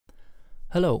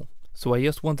Hello, so I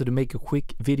just wanted to make a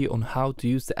quick video on how to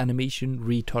use the Animation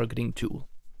Retargeting Tool.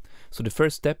 So the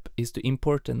first step is to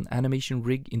import an animation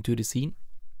rig into the scene.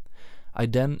 I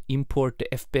then import the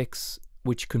FBX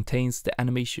which contains the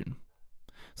animation.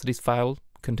 So this file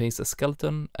contains a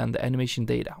skeleton and the animation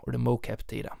data, or the mocap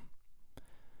data.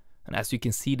 And as you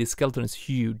can see, the skeleton is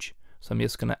huge, so I'm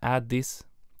just going to add this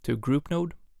to a group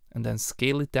node and then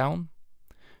scale it down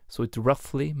so it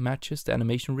roughly matches the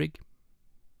animation rig.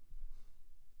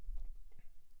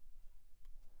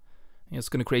 I'm just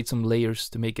going to create some layers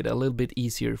to make it a little bit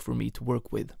easier for me to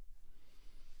work with.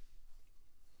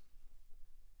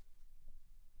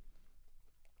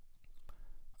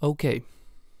 Okay.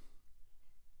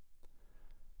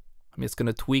 I'm just going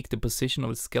to tweak the position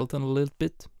of the skeleton a little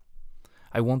bit.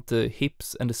 I want the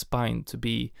hips and the spine to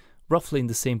be roughly in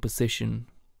the same position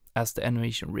as the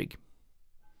animation rig.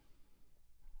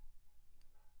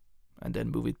 And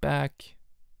then move it back.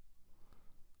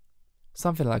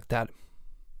 Something like that.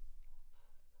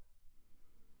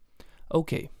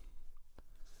 Okay,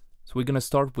 so we're gonna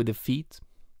start with the feet.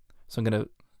 So I'm gonna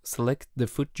select the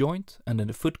foot joint and then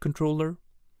the foot controller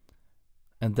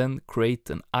and then create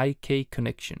an IK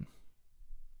connection.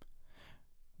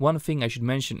 One thing I should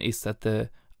mention is that the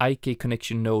IK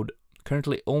connection node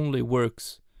currently only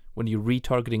works when you're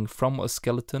retargeting from a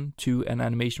skeleton to an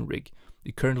animation rig.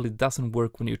 It currently doesn't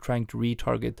work when you're trying to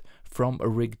retarget from a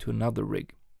rig to another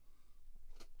rig.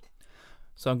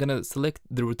 So I'm gonna select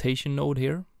the rotation node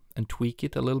here and tweak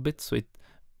it a little bit so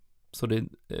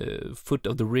the foot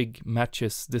of the rig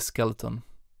matches the skeleton.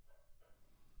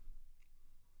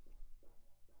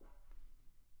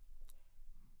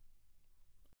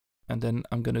 And then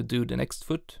I'm gonna do the next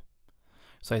foot.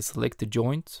 So I select the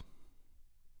joint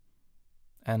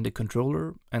and the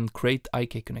controller and create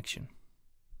IK connection.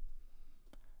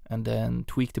 And then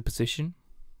tweak the position.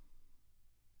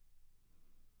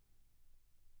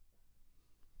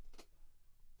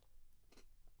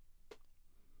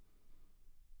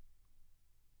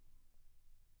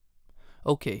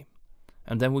 Okay,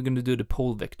 and then we're going to do the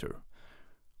pole vector.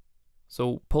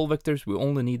 So pole vectors, we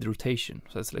only need the rotation.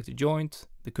 So I select the joint,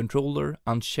 the controller,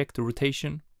 uncheck the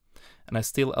rotation, and I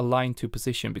still align to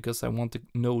position because I want the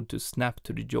node to snap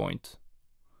to the joint.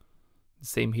 The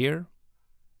same here,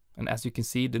 and as you can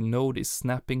see, the node is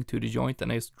snapping to the joint,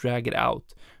 and I just drag it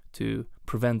out to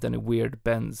prevent any weird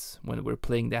bends when we're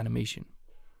playing the animation.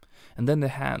 And then the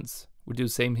hands, we do the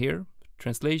same here,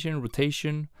 translation,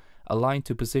 rotation, align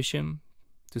to position,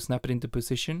 to snap it into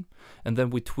position, and then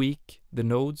we tweak the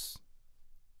nodes.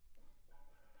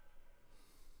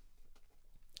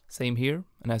 Same here,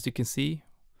 and as you can see,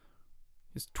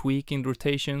 it's tweaking the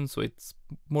rotation so it's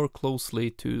more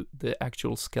closely to the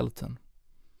actual skeleton.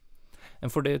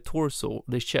 And for the torso,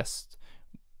 the chest,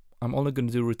 I'm only going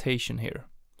to do rotation here.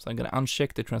 So I'm going to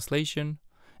uncheck the translation,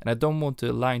 and I don't want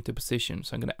to align to position,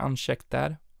 so I'm going to uncheck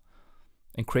that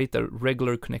and create a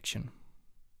regular connection.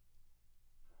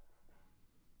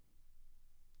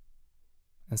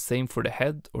 And same for the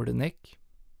head or the neck.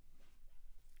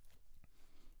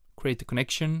 Create a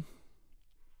connection.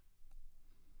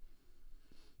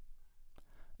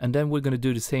 And then we're going to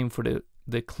do the same for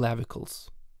the clavicles.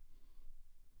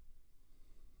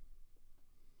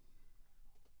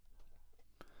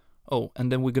 Oh, and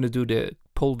then we're going to do the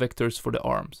pole vectors for the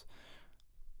arms.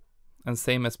 And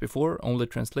same as before, only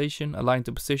translation, align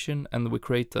to position, and we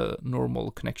create a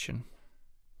normal connection.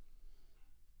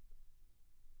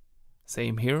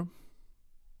 Same here.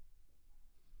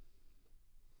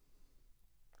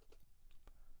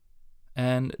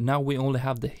 And now we only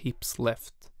have the hips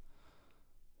left.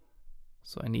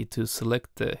 So I need to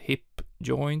select the hip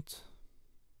joint.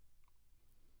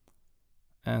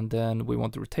 And then we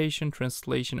want the rotation,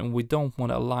 translation, and we don't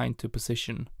want to align to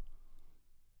position.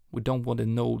 We don't want the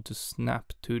node to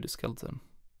snap to the skeleton.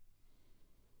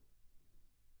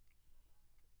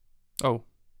 Oh,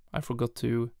 I forgot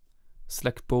to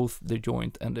select both the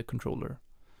joint and the controller.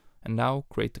 And now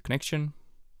create the connection.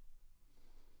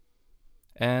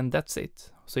 And that's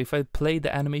it. So if I play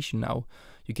the animation now,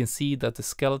 you can see that the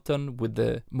skeleton with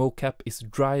the mocap is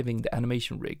driving the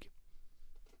animation rig.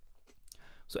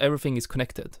 So everything is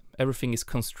connected. Everything is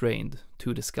constrained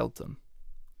to the skeleton.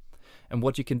 And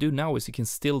what you can do now is you can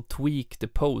still tweak the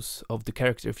pose of the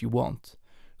character if you want.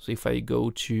 So if I go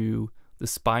to the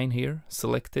spine here,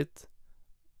 select it,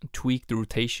 and tweak the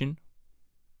rotation,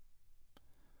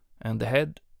 and the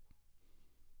head.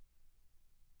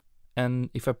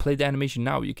 And if I play the animation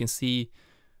now, you can see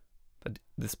that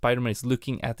the Spider-Man is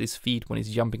looking at his feet when he's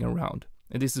jumping around.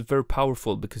 And this is very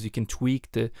powerful because you can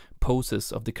tweak the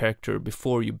poses of the character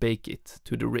before you bake it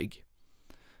to the rig.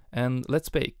 And let's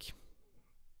bake.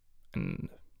 And And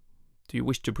do you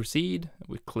wish to proceed?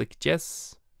 We click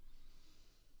yes.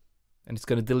 And it's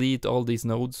going to delete all these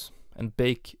nodes and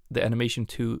bake the animation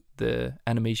to the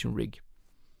animation rig.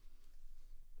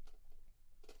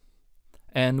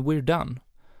 And we're done.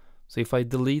 So if I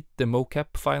delete the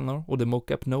mocap file now, or the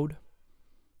mocap node,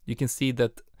 you can see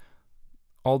that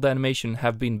all the animation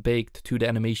have been baked to the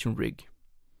animation rig.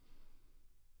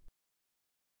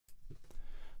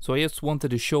 So I just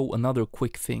wanted to show another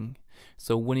quick thing.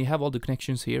 So when you have all the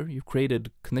connections here, you've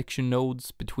created connection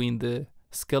nodes between the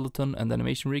skeleton and the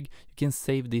animation rig. You can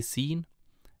save this scene,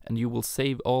 and you will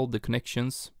save all the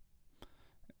connections.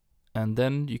 And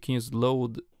then you can just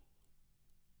load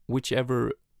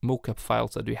whichever mocap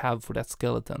files that you have for that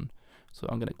skeleton. So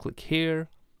I'm gonna click here,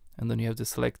 and then you have to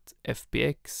select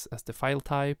FBX as the file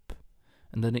type,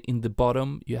 and then in the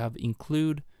bottom you have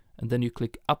include, and then you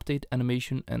click update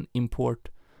animation and import,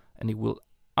 and it will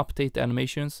update the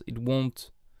animations. It won't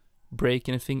break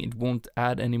anything, it won't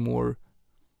add any more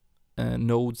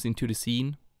nodes into the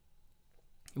scene.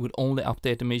 It would only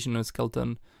update animation on the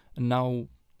skeleton, and now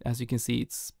as you can see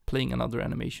it's playing another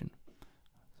animation.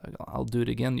 So I'll do it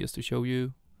again just to show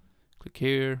you. Click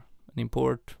here and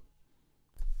import.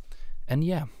 And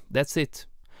yeah, that's it.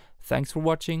 Thanks for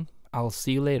watching. I'll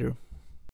see you later.